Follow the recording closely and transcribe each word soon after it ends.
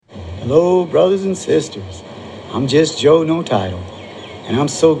Hello, brothers and sisters. I'm just Joe, no title. And I'm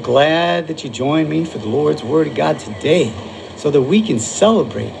so glad that you joined me for the Lord's Word of God today so that we can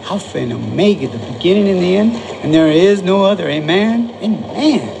celebrate Alpha and Omega, the beginning and the end, and there is no other. Amen?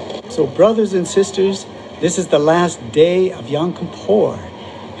 Amen. So, brothers and sisters, this is the last day of Yom Kippur.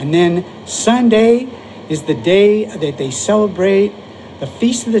 And then Sunday is the day that they celebrate the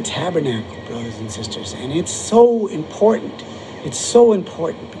Feast of the Tabernacle, brothers and sisters. And it's so important. It's so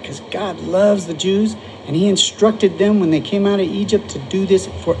important because God loves the Jews and He instructed them when they came out of Egypt to do this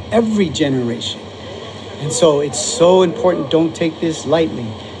for every generation. And so it's so important. Don't take this lightly.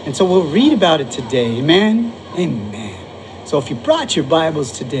 And so we'll read about it today. Amen? Amen. So if you brought your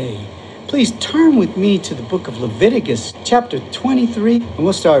Bibles today, please turn with me to the book of Leviticus, chapter 23, and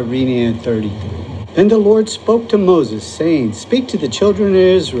we'll start reading at 33. Then the Lord spoke to Moses, saying, Speak to the children of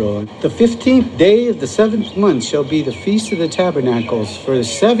Israel. The 15th day of the 7th month shall be the Feast of the Tabernacles for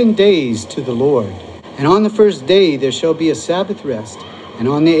 7 days to the Lord. And on the first day there shall be a Sabbath rest, and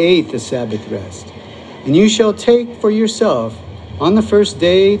on the 8th a Sabbath rest. And you shall take for yourself on the first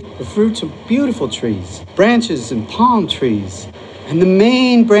day the fruits of beautiful trees, branches and palm trees, and the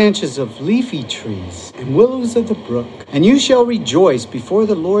main branches of leafy trees, and willows of the brook. And you shall rejoice before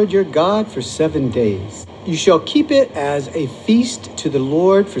the Lord your God for 7 days. You shall keep it as a feast to the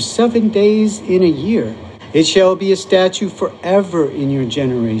Lord for 7 days in a year. It shall be a statute forever in your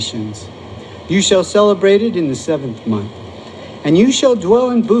generations. You shall celebrate it in the 7th month. And you shall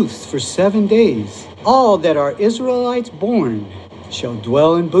dwell in booths for 7 days. All that are Israelites born shall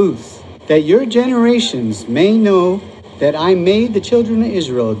dwell in booths, that your generations may know that I made the children of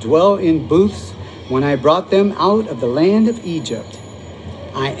Israel dwell in booths when I brought them out of the land of Egypt.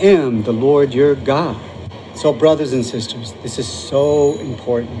 I am the Lord your God. So, brothers and sisters, this is so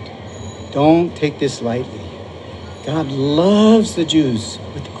important. Don't take this lightly. God loves the Jews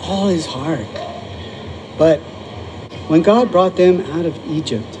with all His heart. But when God brought them out of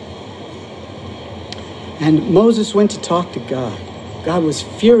Egypt, and Moses went to talk to God, God was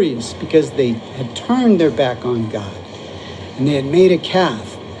furious because they had turned their back on God. And they had made a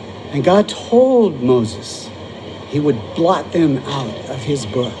calf. And God told Moses He would blot them out of His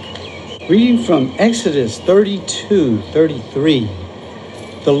book. Reading from Exodus 32:33.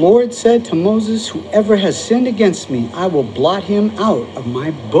 The Lord said to Moses, Whoever has sinned against me, I will blot him out of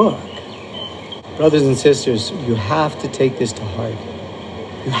my book. Brothers and sisters, you have to take this to heart.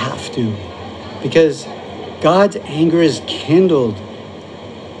 You have to. Because God's anger is kindled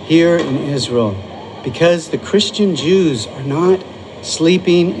here in Israel. Because the Christian Jews are not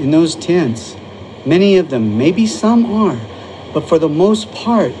sleeping in those tents. Many of them, maybe some are, but for the most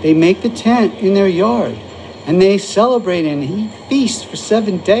part, they make the tent in their yard and they celebrate and eat feast for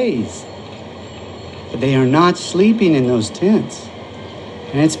 7 days. But they are not sleeping in those tents.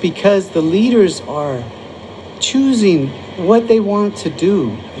 And it's because the leaders are choosing what they want to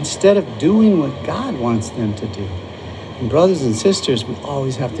do instead of doing what God wants them to do. And brothers and sisters, we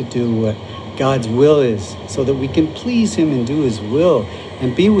always have to do what God's will is so that we can please Him and do His will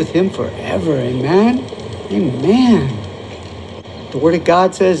and be with Him forever. Amen? Amen. The Word of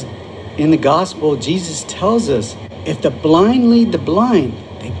God says in the gospel, Jesus tells us, if the blind lead the blind,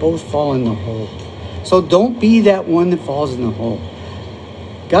 they both fall in the hole. So don't be that one that falls in the hole.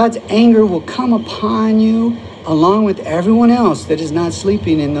 God's anger will come upon you along with everyone else that is not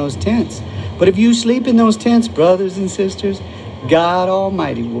sleeping in those tents. But if you sleep in those tents, brothers and sisters, God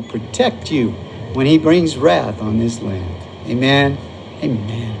Almighty will protect you when He brings wrath on this land. Amen?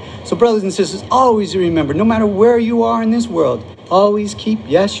 Amen. So brothers and sisters, always remember, no matter where you are in this world, always keep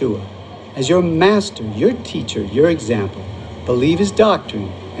Yeshua as your master, your teacher, your example. Believe His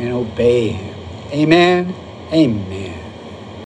doctrine and obey Him. Amen? Amen.